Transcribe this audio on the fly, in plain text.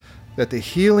that the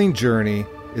healing journey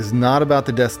is not about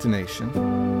the destination.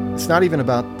 It's not even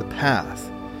about the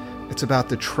path. It's about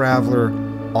the traveler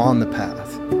on the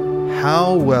path.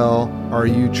 How well are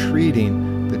you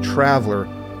treating the traveler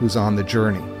who's on the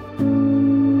journey?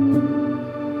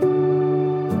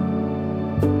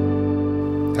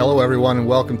 Hello, everyone, and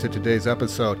welcome to today's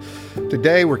episode.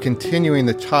 Today, we're continuing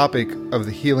the topic of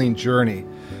the healing journey.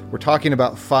 We're talking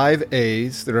about 5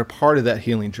 A's that are part of that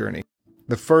healing journey.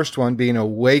 The first one being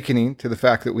awakening to the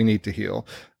fact that we need to heal.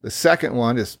 The second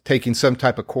one is taking some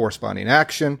type of corresponding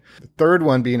action. The third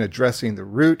one being addressing the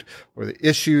root or the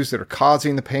issues that are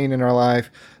causing the pain in our life.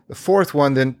 The fourth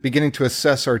one then beginning to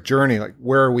assess our journey, like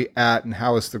where are we at and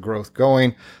how is the growth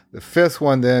going. The fifth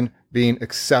one then being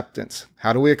acceptance.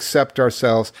 How do we accept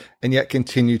ourselves and yet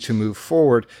continue to move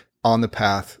forward on the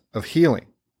path of healing?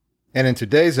 And in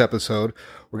today's episode,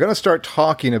 we're going to start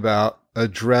talking about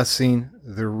addressing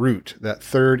the root, that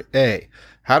third A.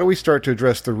 How do we start to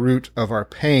address the root of our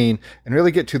pain and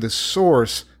really get to the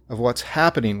source of what's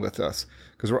happening with us?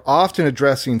 Because we're often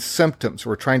addressing symptoms.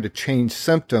 We're trying to change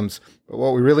symptoms, but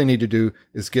what we really need to do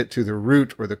is get to the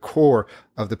root or the core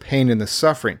of the pain and the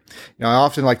suffering. I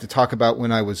often like to talk about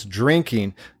when I was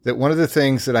drinking, that one of the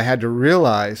things that I had to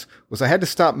realize was I had to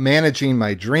stop managing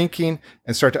my drinking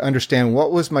and start to understand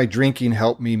what was my drinking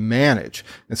help me manage.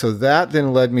 And so that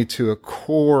then led me to a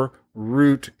core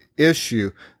root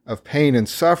issue of pain and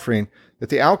suffering, that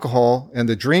the alcohol and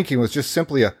the drinking was just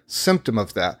simply a symptom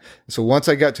of that. And so once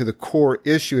I got to the core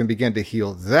issue and began to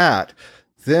heal that,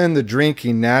 then the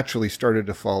drinking naturally started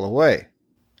to fall away.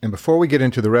 And before we get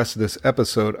into the rest of this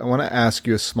episode, I want to ask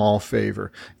you a small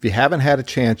favor. If you haven't had a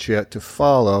chance yet to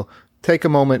follow, take a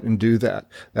moment and do that.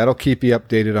 That'll keep you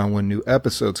updated on when new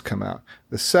episodes come out.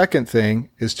 The second thing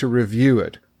is to review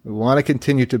it. We want to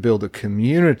continue to build a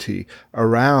community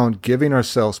around giving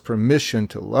ourselves permission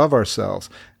to love ourselves.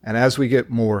 And as we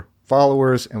get more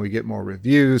followers and we get more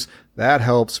reviews, that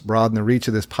helps broaden the reach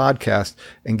of this podcast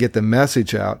and get the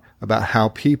message out about how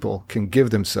people can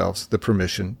give themselves the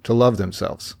permission to love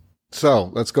themselves. So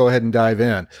let's go ahead and dive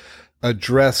in.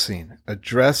 Addressing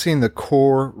the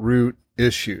core root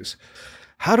issues.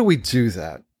 How do we do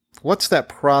that? What's that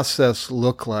process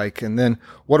look like? And then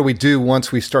what do we do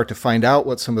once we start to find out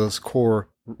what some of those core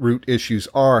root issues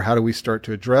are? How do we start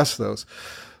to address those?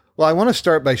 Well, I want to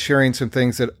start by sharing some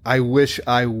things that I wish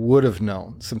I would have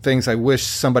known, some things I wish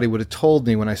somebody would have told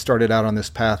me when I started out on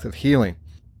this path of healing.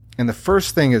 And the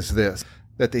first thing is this,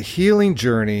 that the healing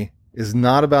journey is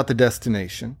not about the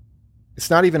destination. It's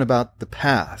not even about the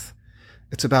path.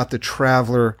 It's about the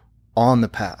traveler on the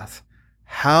path.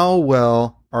 How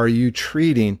well are you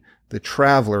treating the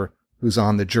traveler who's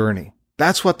on the journey?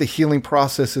 That's what the healing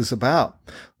process is about.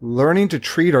 Learning to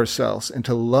treat ourselves and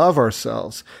to love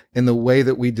ourselves in the way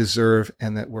that we deserve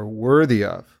and that we're worthy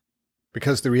of.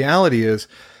 Because the reality is,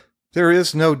 there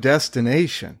is no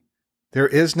destination. There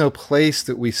is no place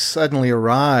that we suddenly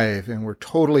arrive and we're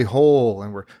totally whole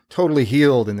and we're totally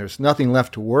healed and there's nothing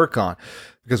left to work on.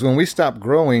 Because when we stop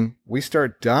growing, we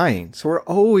start dying. So we're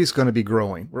always going to be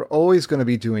growing. We're always going to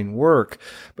be doing work.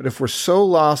 But if we're so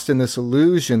lost in this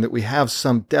illusion that we have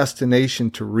some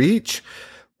destination to reach,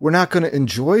 we're not going to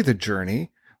enjoy the journey.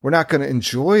 We're not going to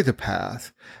enjoy the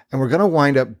path. And we're going to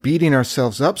wind up beating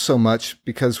ourselves up so much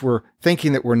because we're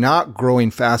thinking that we're not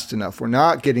growing fast enough. We're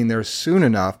not getting there soon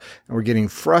enough. And we're getting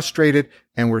frustrated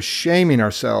and we're shaming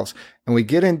ourselves. And we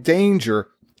get in danger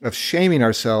of shaming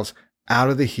ourselves out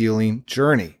of the healing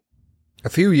journey. A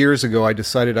few years ago, I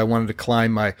decided I wanted to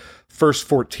climb my first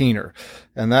 14er.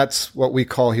 And that's what we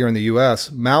call here in the U.S.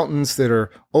 mountains that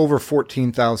are over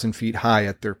 14,000 feet high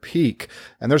at their peak.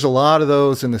 And there's a lot of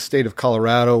those in the state of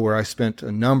Colorado where I spent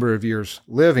a number of years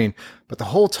living. But the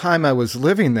whole time I was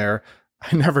living there,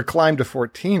 I never climbed a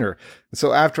 14er. And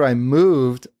so after I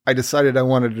moved, I decided I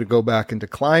wanted to go back and to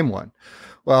climb one.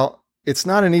 Well, it's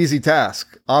not an easy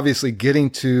task. Obviously,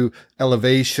 getting to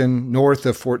elevation north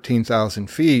of 14,000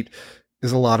 feet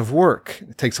is a lot of work.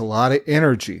 It takes a lot of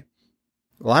energy.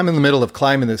 Well, I'm in the middle of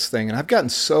climbing this thing, and I've gotten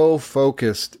so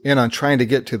focused in on trying to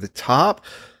get to the top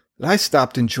that I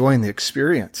stopped enjoying the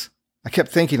experience. I kept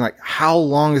thinking, like, how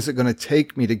long is it going to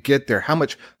take me to get there? How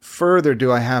much further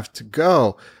do I have to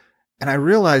go? And I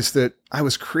realized that I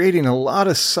was creating a lot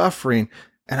of suffering,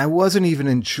 and I wasn't even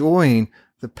enjoying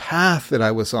the path that I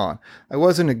was on. I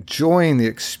wasn't enjoying the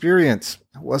experience.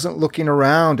 I wasn't looking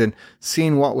around and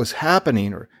seeing what was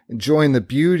happening or enjoying the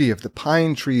beauty of the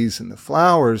pine trees and the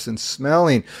flowers and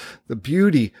smelling the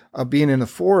beauty of being in the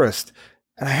forest.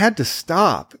 And I had to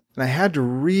stop and I had to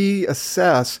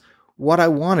reassess what I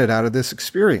wanted out of this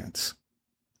experience.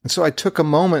 And so I took a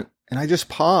moment and I just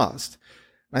paused.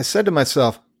 And I said to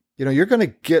myself, you're going to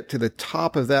get to the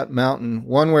top of that mountain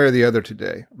one way or the other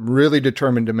today. I'm really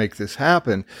determined to make this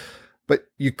happen. But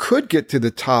you could get to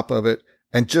the top of it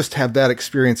and just have that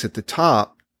experience at the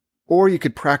top, or you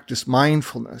could practice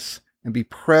mindfulness and be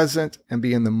present and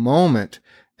be in the moment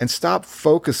and stop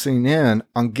focusing in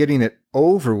on getting it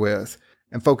over with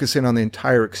and focus in on the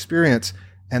entire experience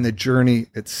and the journey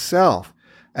itself.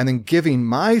 And then giving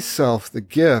myself the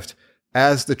gift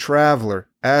as the traveler,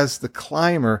 as the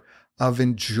climber, of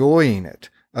enjoying it,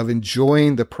 of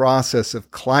enjoying the process of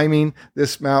climbing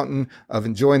this mountain, of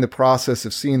enjoying the process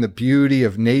of seeing the beauty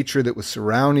of nature that was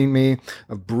surrounding me,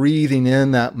 of breathing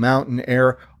in that mountain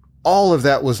air. All of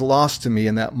that was lost to me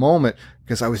in that moment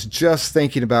because I was just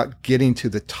thinking about getting to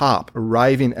the top,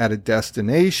 arriving at a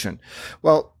destination.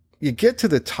 Well, you get to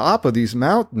the top of these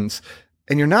mountains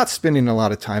and you're not spending a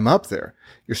lot of time up there.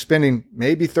 You're spending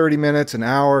maybe 30 minutes, an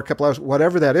hour, a couple hours,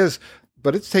 whatever that is,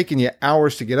 but it's taking you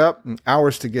hours to get up and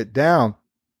hours to get down.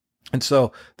 And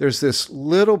so there's this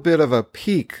little bit of a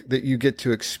peak that you get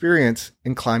to experience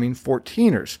in climbing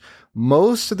 14ers.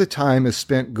 Most of the time is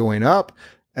spent going up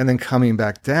and then coming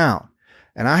back down.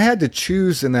 And I had to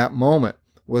choose in that moment,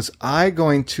 was I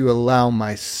going to allow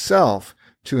myself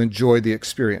to enjoy the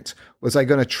experience? Was I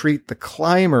going to treat the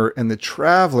climber and the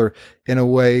traveler in a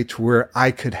way to where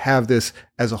I could have this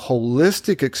as a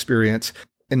holistic experience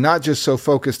and not just so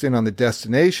focused in on the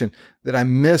destination that I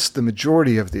missed the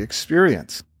majority of the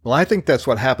experience? Well, I think that's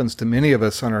what happens to many of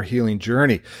us on our healing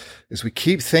journey, is we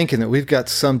keep thinking that we've got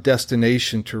some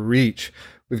destination to reach.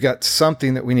 We've got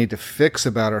something that we need to fix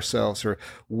about ourselves, or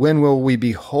when will we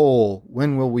be whole?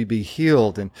 When will we be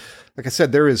healed? And like I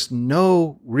said, there is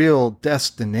no real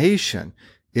destination.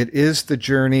 It is the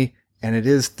journey, and it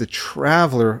is the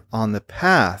traveler on the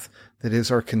path that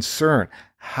is our concern.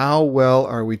 How well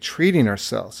are we treating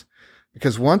ourselves?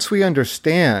 Because once we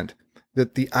understand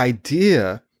that the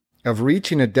idea of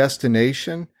reaching a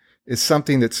destination is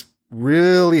something that's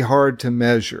really hard to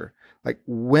measure, like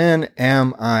when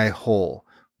am I whole?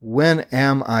 When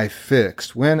am I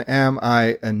fixed? When am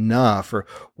I enough? Or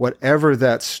whatever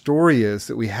that story is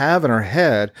that we have in our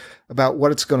head about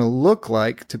what it's going to look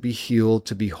like to be healed,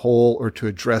 to be whole, or to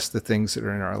address the things that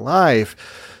are in our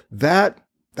life.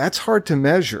 That's hard to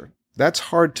measure. That's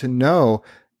hard to know,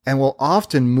 and will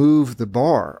often move the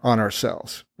bar on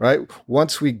ourselves, right?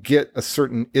 Once we get a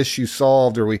certain issue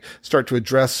solved, or we start to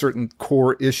address certain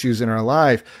core issues in our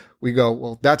life, we go,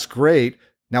 well, that's great.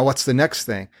 Now what's the next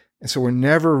thing? And so we're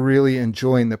never really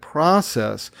enjoying the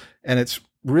process, and it's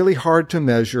really hard to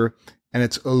measure, and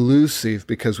it's elusive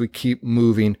because we keep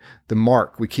moving the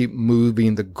mark. We keep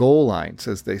moving the goal lines,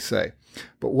 as they say.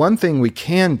 But one thing we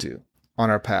can do on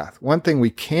our path, one thing we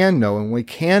can know and we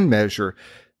can measure,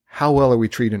 how well are we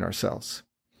treating ourselves?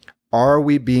 Are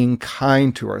we being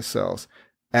kind to ourselves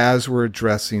as we're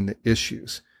addressing the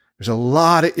issues? There's a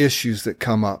lot of issues that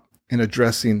come up in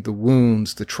addressing the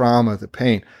wounds, the trauma, the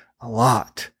pain, a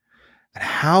lot. And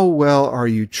how well are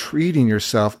you treating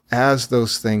yourself as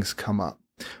those things come up?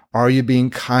 Are you being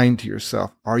kind to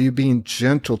yourself? Are you being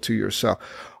gentle to yourself?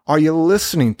 Are you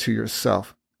listening to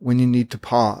yourself when you need to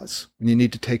pause, when you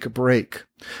need to take a break?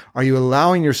 Are you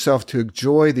allowing yourself to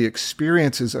enjoy the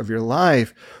experiences of your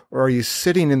life, or are you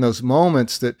sitting in those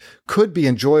moments that could be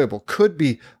enjoyable, could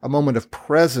be a moment of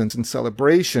presence and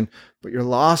celebration, but you're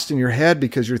lost in your head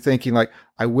because you're thinking like,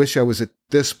 I wish I was at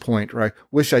this point, or I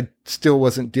wish I still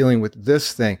wasn't dealing with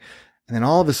this thing. And then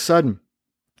all of a sudden,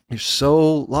 you're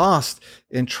so lost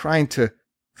in trying to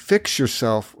fix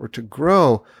yourself or to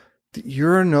grow that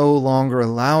you're no longer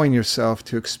allowing yourself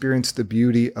to experience the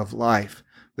beauty of life,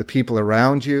 the people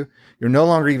around you. You're no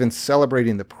longer even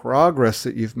celebrating the progress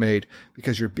that you've made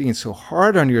because you're being so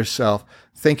hard on yourself,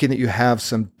 thinking that you have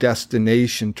some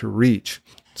destination to reach.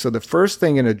 So the first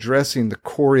thing in addressing the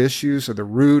core issues or the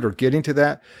root or getting to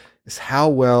that is how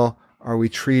well are we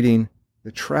treating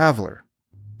the traveler?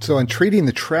 So in treating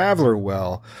the traveler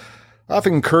well, I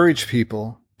often encourage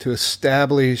people to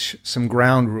establish some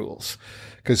ground rules.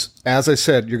 Because as I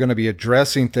said, you're going to be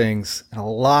addressing things and a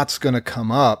lot's going to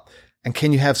come up. And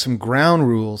can you have some ground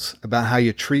rules about how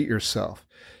you treat yourself?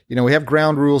 You know, we have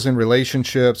ground rules in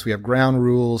relationships. We have ground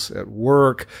rules at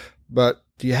work. But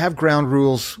do you have ground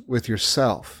rules with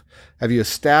yourself? Have you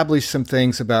established some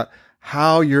things about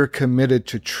how you're committed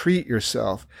to treat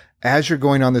yourself as you're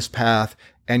going on this path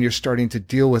and you're starting to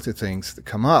deal with the things that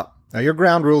come up? Now, your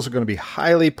ground rules are going to be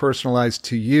highly personalized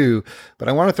to you, but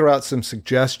I want to throw out some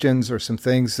suggestions or some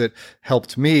things that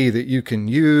helped me that you can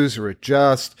use or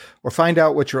adjust or find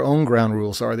out what your own ground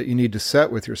rules are that you need to set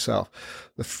with yourself.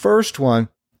 The first one,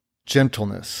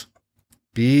 gentleness.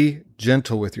 Be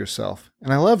gentle with yourself.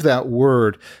 And I love that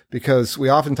word because we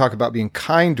often talk about being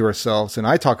kind to ourselves, and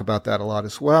I talk about that a lot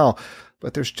as well.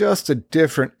 But there's just a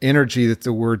different energy that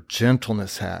the word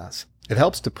gentleness has. It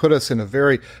helps to put us in a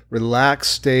very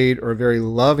relaxed state or a very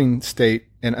loving state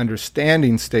and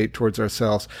understanding state towards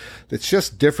ourselves that's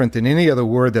just different than any other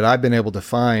word that I've been able to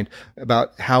find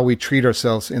about how we treat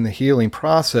ourselves in the healing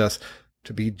process,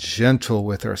 to be gentle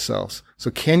with ourselves. So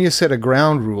can you set a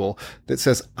ground rule that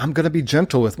says, I'm going to be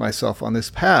gentle with myself on this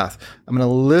path. I'm going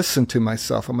to listen to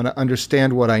myself. I'm going to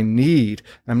understand what I need.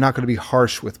 And I'm not going to be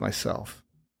harsh with myself.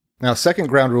 Now, second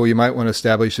ground rule you might want to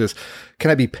establish is,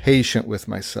 can I be patient with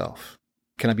myself?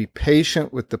 Can I be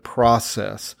patient with the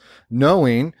process,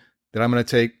 knowing that I'm going to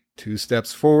take 2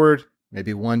 steps forward,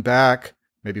 maybe 1 back,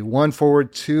 maybe 1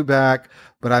 forward, 2 back,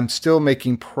 but I'm still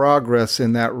making progress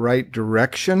in that right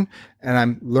direction. And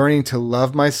I'm learning to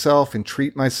love myself and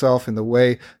treat myself in the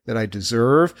way that I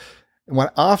deserve. And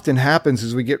what often happens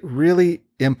is we get really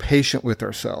impatient with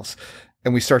ourselves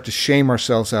and we start to shame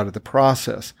ourselves out of the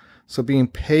process. So being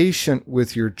patient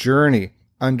with your journey,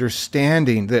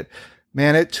 understanding that,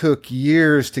 man, it took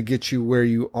years to get you where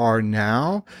you are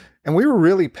now. And we were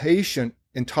really patient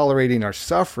in tolerating our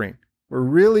suffering. We're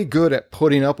really good at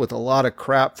putting up with a lot of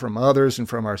crap from others and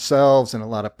from ourselves and a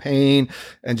lot of pain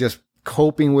and just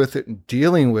coping with it and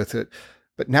dealing with it.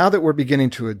 But now that we're beginning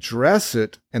to address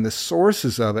it and the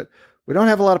sources of it, we don't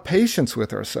have a lot of patience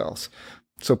with ourselves.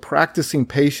 So practicing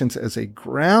patience as a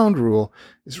ground rule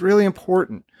is really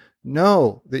important.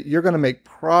 Know that you're going to make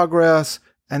progress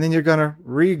and then you're going to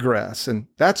regress. And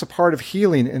that's a part of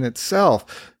healing in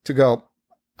itself, to go,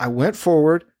 I went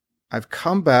forward, I've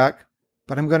come back,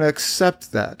 but I'm going to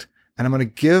accept that. And I'm going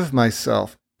to give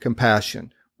myself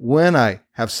compassion when I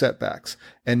have setbacks,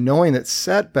 and knowing that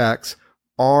setbacks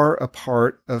are a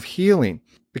part of healing,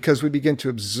 because we begin to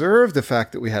observe the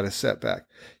fact that we had a setback.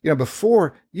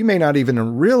 Before, you may not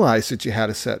even realize that you had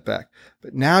a setback,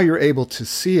 but now you're able to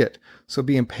see it. So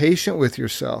being patient with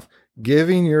yourself,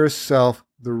 giving yourself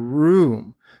the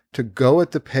room to go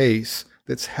at the pace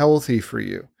that's healthy for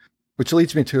you. Which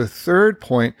leads me to a third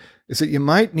point, is that you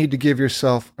might need to give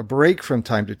yourself a break from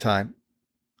time to time.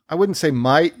 I wouldn't say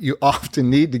might, you often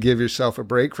need to give yourself a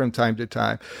break from time to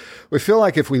time. We feel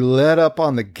like if we let up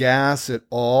on the gas at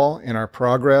all in our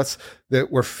progress,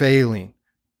 that we're failing.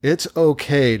 It's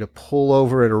okay to pull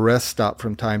over at a rest stop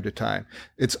from time to time.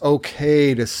 It's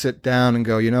okay to sit down and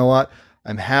go, you know what?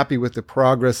 I'm happy with the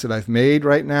progress that I've made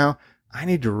right now. I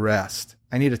need to rest.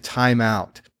 I need a time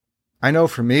out. I know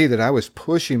for me that I was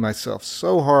pushing myself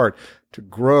so hard to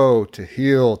grow, to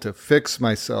heal, to fix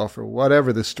myself, or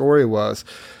whatever the story was,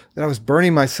 that I was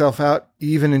burning myself out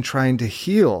even in trying to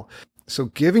heal. So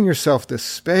giving yourself the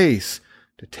space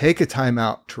to take a time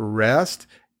out to rest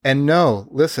and know,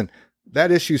 listen,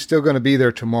 that issue's still going to be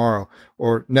there tomorrow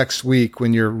or next week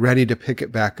when you're ready to pick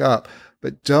it back up.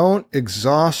 But don't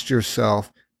exhaust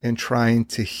yourself in trying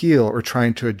to heal or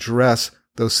trying to address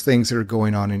those things that are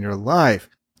going on in your life.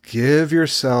 Give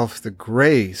yourself the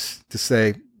grace to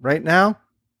say, right now,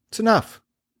 it's enough.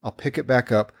 I'll pick it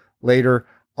back up later.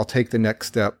 I'll take the next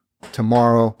step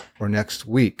tomorrow or next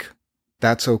week.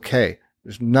 That's okay.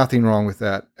 There's nothing wrong with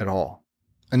that at all.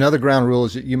 Another ground rule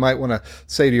is that you might want to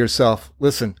say to yourself,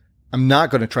 listen, I'm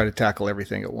not going to try to tackle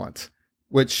everything at once,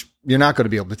 which you're not going to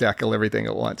be able to tackle everything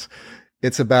at once.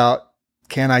 It's about,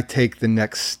 can I take the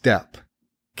next step?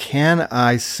 Can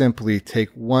I simply take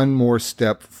one more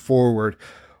step forward?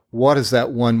 What does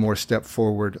that one more step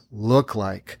forward look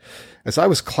like? As I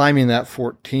was climbing that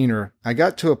 14er, I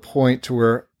got to a point to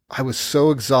where I was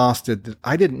so exhausted that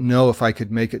I didn't know if I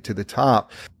could make it to the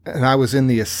top. And I was in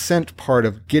the ascent part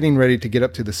of getting ready to get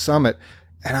up to the summit,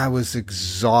 and I was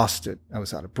exhausted. I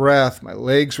was out of breath. My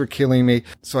legs were killing me.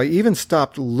 So I even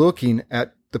stopped looking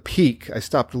at the peak. I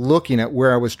stopped looking at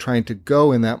where I was trying to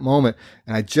go in that moment.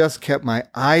 And I just kept my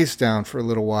eyes down for a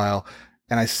little while.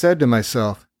 And I said to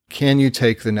myself, can you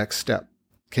take the next step?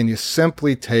 Can you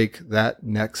simply take that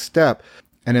next step?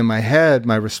 And in my head,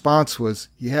 my response was,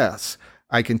 yes,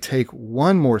 I can take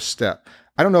one more step.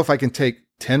 I don't know if I can take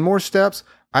 10 more steps.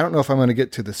 I don't know if I'm going to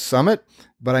get to the summit,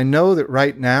 but I know that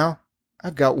right now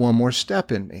I've got one more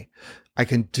step in me. I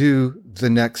can do the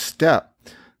next step.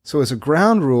 So as a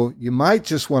ground rule, you might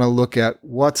just want to look at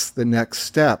what's the next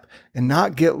step and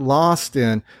not get lost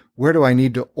in where do I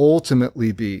need to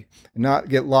ultimately be, and not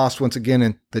get lost once again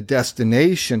in the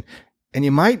destination. And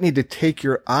you might need to take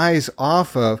your eyes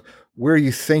off of where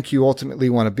you think you ultimately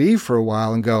want to be for a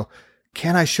while and go,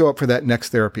 can I show up for that next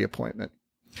therapy appointment?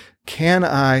 Can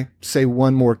I say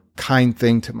one more kind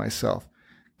thing to myself?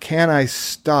 Can I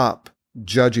stop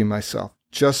judging myself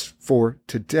just for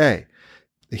today?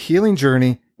 The healing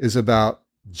journey is about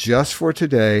just for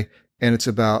today, and it's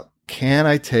about, can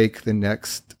I take the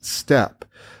next step?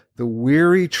 The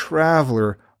weary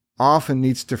traveler often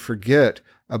needs to forget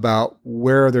about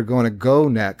where they're going to go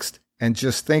next and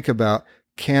just think about,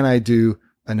 can I do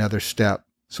another step?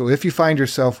 So if you find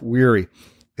yourself weary,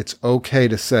 it's okay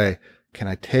to say, can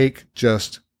I take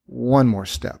just one more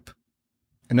step?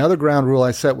 Another ground rule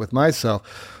I set with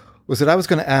myself was that I was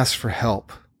going to ask for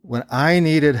help. When I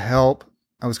needed help,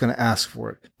 I was going to ask for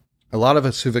it. A lot of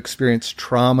us who've experienced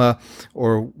trauma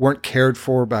or weren't cared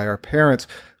for by our parents,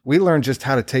 we learned just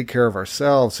how to take care of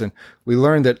ourselves. And we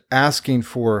learned that asking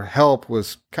for help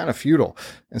was kind of futile.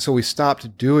 And so we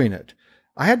stopped doing it.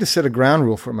 I had to set a ground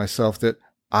rule for myself that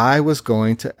I was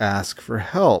going to ask for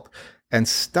help and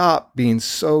stop being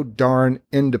so darn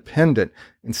independent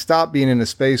and stop being in a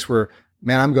space where,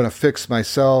 man, I'm going to fix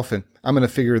myself and I'm going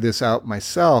to figure this out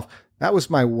myself. That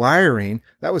was my wiring.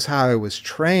 That was how I was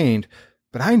trained.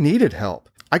 But I needed help.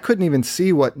 I couldn't even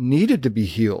see what needed to be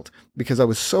healed because I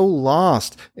was so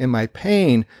lost in my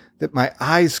pain that my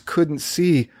eyes couldn't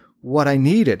see what I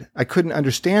needed. I couldn't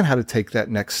understand how to take that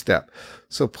next step.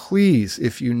 So please,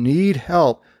 if you need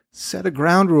help, set a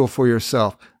ground rule for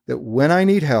yourself that when I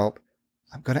need help,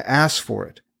 I'm going to ask for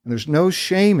it. And there's no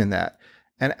shame in that.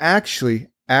 And actually,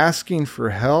 asking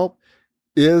for help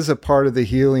is a part of the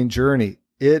healing journey.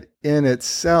 It in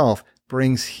itself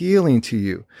brings healing to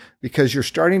you because you're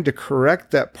starting to correct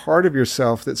that part of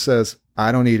yourself that says,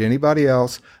 I don't need anybody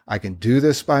else. I can do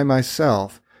this by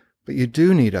myself. But you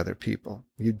do need other people.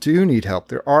 You do need help.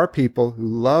 There are people who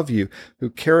love you, who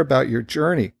care about your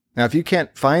journey. Now, if you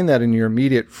can't find that in your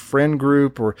immediate friend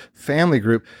group or family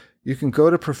group, you can go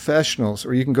to professionals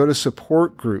or you can go to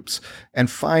support groups and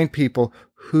find people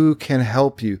who can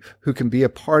help you, who can be a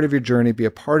part of your journey, be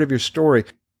a part of your story.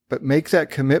 But make that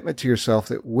commitment to yourself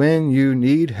that when you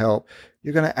need help,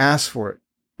 you're going to ask for it.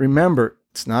 Remember,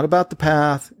 it's not about the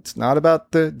path. It's not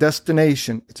about the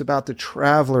destination. It's about the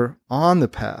traveler on the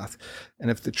path.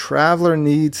 And if the traveler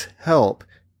needs help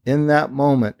in that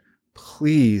moment,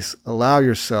 please allow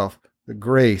yourself the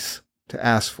grace to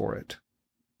ask for it.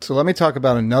 So let me talk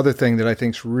about another thing that I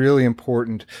think is really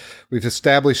important. We've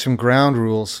established some ground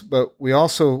rules, but we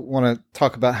also want to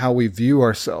talk about how we view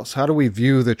ourselves. How do we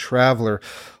view the traveler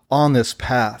on this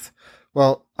path?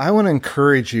 Well, I want to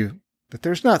encourage you that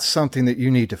there's not something that you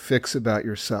need to fix about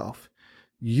yourself.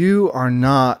 You are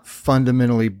not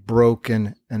fundamentally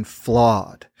broken and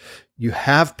flawed. You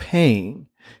have pain.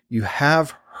 You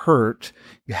have hurt.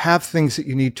 You have things that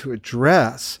you need to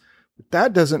address. But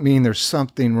that doesn't mean there's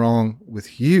something wrong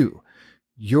with you.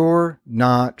 You're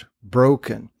not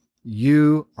broken.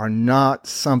 You are not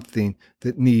something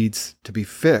that needs to be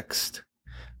fixed.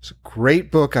 It's a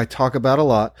great book I talk about a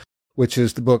lot, which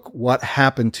is the book, What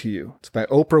Happened to You? It's by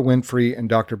Oprah Winfrey and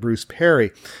Dr. Bruce Perry.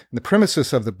 And the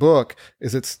premises of the book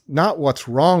is it's not what's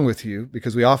wrong with you,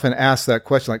 because we often ask that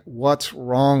question, like, what's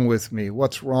wrong with me?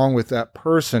 What's wrong with that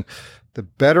person? The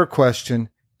better question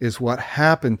is what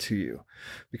happened to you?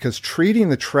 Because treating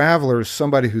the traveler as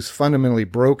somebody who's fundamentally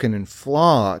broken and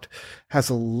flawed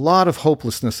has a lot of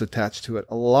hopelessness attached to it,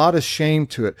 a lot of shame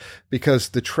to it, because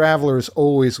the traveler is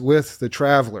always with the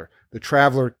traveler. The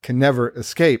traveler can never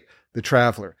escape the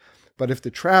traveler. But if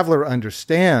the traveler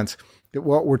understands that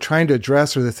what we're trying to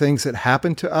address are the things that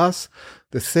happen to us,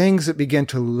 the things that begin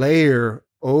to layer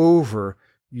over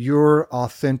your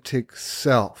authentic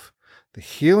self. The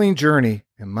healing journey,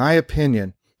 in my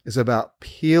opinion, is about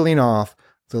peeling off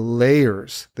the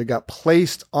layers that got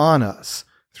placed on us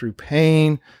through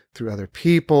pain, through other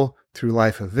people, through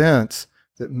life events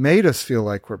that made us feel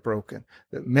like we're broken,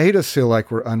 that made us feel like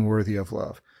we're unworthy of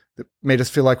love, that made us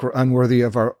feel like we're unworthy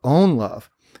of our own love.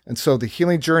 And so the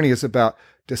healing journey is about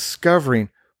discovering,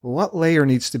 well, what layer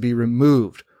needs to be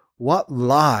removed? What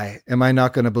lie am I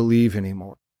not going to believe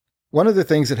anymore? One of the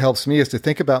things that helps me is to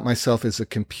think about myself as a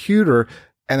computer,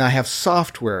 and I have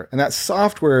software. And that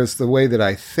software is the way that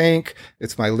I think.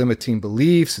 It's my limiting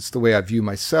beliefs. It's the way I view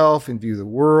myself and view the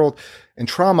world. And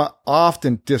trauma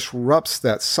often disrupts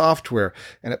that software,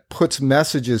 and it puts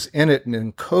messages in it and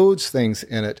encodes things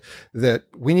in it that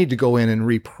we need to go in and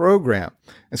reprogram.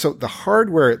 And so the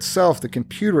hardware itself, the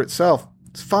computer itself,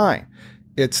 it's fine.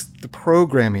 It's the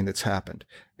programming that's happened.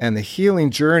 And the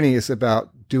healing journey is about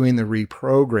doing the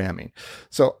reprogramming.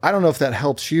 So I don't know if that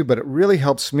helps you, but it really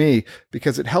helps me,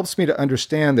 because it helps me to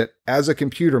understand that as a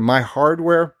computer, my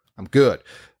hardware, I'm good.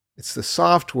 It's the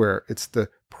software. It's the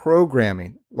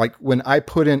programming. Like when I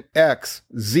put in X,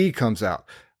 Z comes out.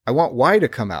 I want Y to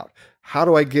come out. How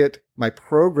do I get my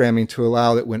programming to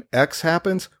allow that when X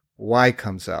happens, Y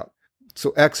comes out?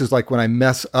 So X is like when I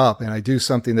mess up and I do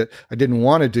something that I didn't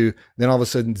want to do, then all of a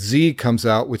sudden Z comes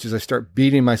out, which is I start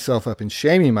beating myself up and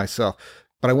shaming myself.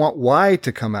 But I want Y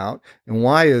to come out, and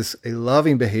Y is a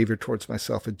loving behavior towards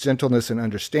myself, a gentleness and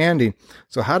understanding.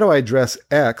 So how do I address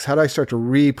X? How do I start to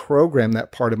reprogram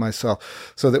that part of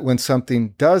myself so that when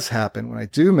something does happen, when I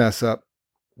do mess up,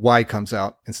 Y comes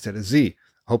out instead of Z?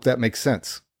 I hope that makes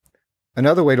sense.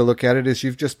 Another way to look at it is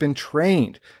you've just been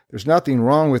trained. There's nothing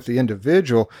wrong with the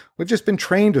individual. We've just been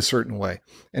trained a certain way.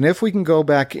 And if we can go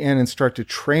back in and start to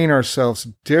train ourselves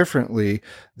differently,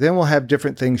 then we'll have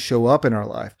different things show up in our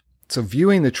life. So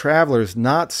viewing the traveler is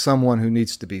not someone who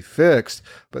needs to be fixed,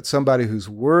 but somebody who's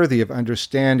worthy of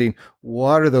understanding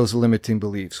what are those limiting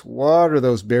beliefs? What are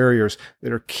those barriers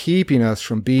that are keeping us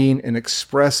from being and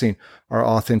expressing our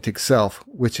authentic self,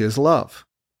 which is love?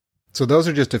 So those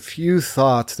are just a few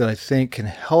thoughts that I think can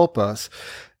help us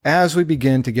as we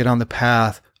begin to get on the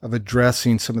path of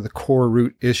addressing some of the core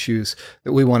root issues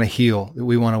that we want to heal, that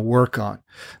we want to work on,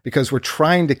 because we're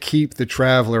trying to keep the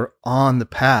traveler on the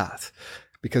path.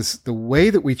 Because the way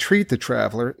that we treat the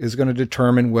traveler is going to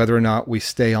determine whether or not we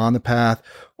stay on the path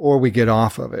or we get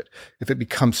off of it. If it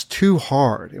becomes too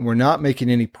hard and we're not making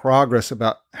any progress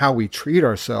about how we treat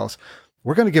ourselves,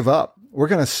 we're going to give up. We're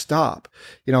going to stop.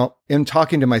 In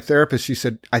talking to my therapist, she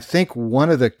said, I think one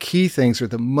of the key things or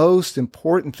the most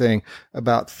important thing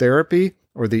about therapy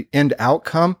or the end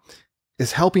outcome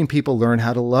is helping people learn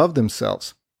how to love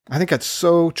themselves. I think that's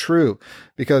so true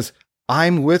because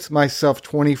I'm with myself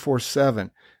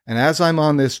 24/7. And as I'm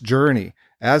on this journey,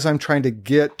 as I'm trying to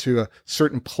get to a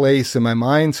certain place in my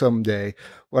mind someday,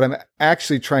 what I'm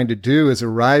actually trying to do is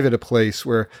arrive at a place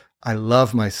where I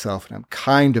love myself and I'm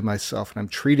kind to myself and I'm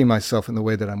treating myself in the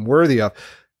way that I'm worthy of.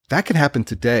 That can happen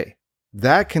today.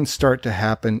 That can start to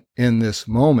happen in this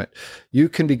moment. You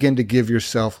can begin to give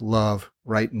yourself love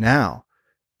right now.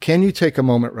 Can you take a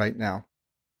moment right now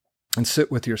and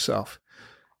sit with yourself?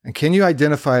 And can you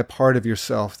identify a part of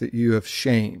yourself that you have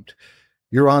shamed?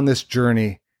 You're on this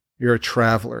journey. You're a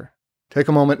traveler. Take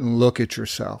a moment and look at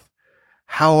yourself.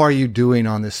 How are you doing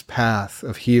on this path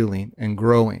of healing and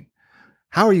growing?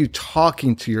 How are you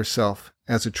talking to yourself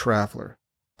as a traveler?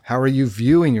 How are you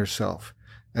viewing yourself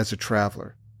as a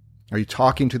traveler? Are you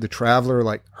talking to the traveler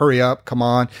like, hurry up, come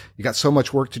on, you got so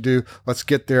much work to do, let's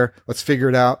get there, let's figure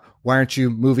it out. Why aren't you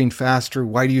moving faster?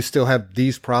 Why do you still have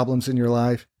these problems in your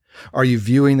life? Are you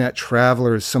viewing that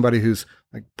traveler as somebody who's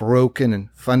like broken and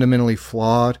fundamentally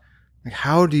flawed? Like,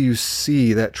 how do you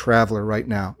see that traveler right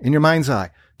now in your mind's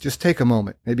eye? Just take a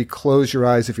moment. Maybe close your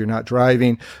eyes if you're not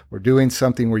driving or doing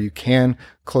something where you can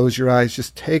close your eyes.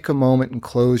 Just take a moment and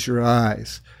close your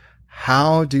eyes.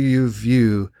 How do you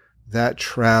view that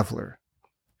traveler?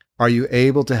 Are you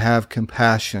able to have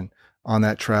compassion on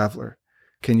that traveler?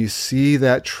 Can you see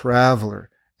that traveler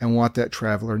and what that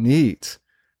traveler needs?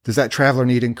 Does that traveler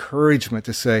need encouragement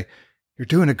to say, you're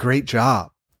doing a great job.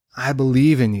 I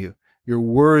believe in you. You're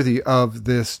worthy of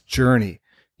this journey.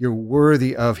 You're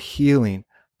worthy of healing.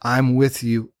 I'm with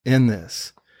you in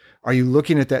this. Are you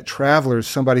looking at that traveler as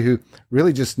somebody who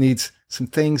really just needs some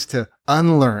things to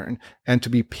unlearn and to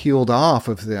be peeled off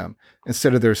of them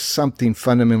instead of there's something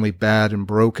fundamentally bad and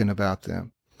broken about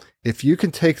them? If you can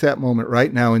take that moment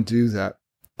right now and do that,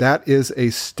 that is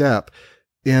a step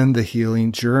in the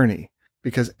healing journey.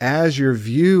 Because as your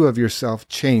view of yourself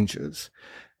changes,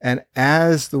 and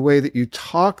as the way that you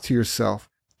talk to yourself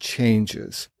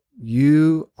changes,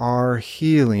 you are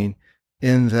healing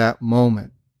in that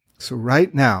moment. So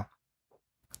right now,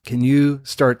 can you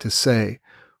start to say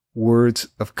words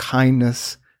of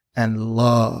kindness and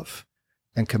love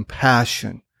and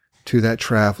compassion to that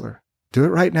traveler? Do it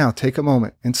right now. Take a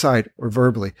moment inside or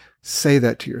verbally. Say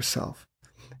that to yourself.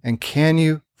 And can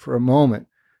you, for a moment,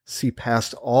 see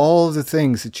past all of the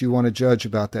things that you want to judge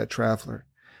about that traveler?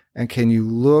 And can you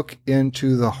look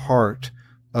into the heart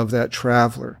of that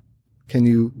traveler? Can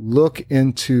you look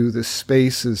into the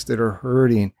spaces that are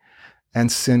hurting and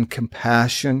send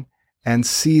compassion and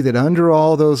see that under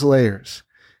all those layers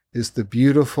is the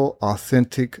beautiful,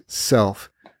 authentic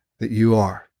self that you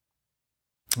are?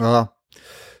 Well,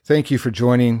 thank you for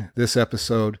joining this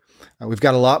episode. We've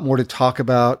got a lot more to talk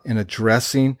about in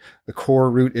addressing the core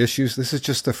root issues. This is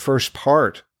just the first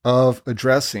part of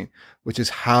addressing, which is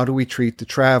how do we treat the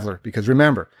traveler? Because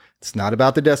remember, it's not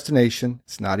about the destination.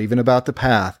 It's not even about the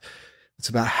path. It's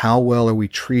about how well are we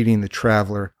treating the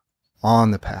traveler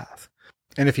on the path.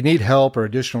 And if you need help or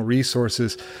additional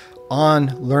resources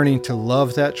on learning to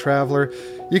love that traveler,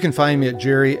 you can find me at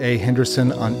Jerry A.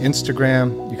 Henderson on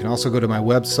Instagram. You can also go to my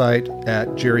website at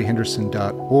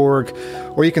jerryhenderson.org,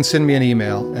 or you can send me an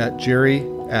email at jerry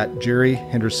at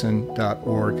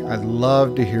jerryhenderson.org. I'd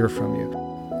love to hear from you.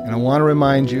 And I want to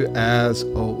remind you, as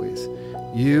always,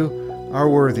 you are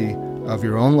worthy of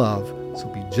your own love. So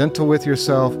be gentle with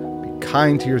yourself, be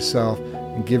kind to yourself,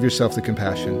 and give yourself the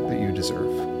compassion that you deserve.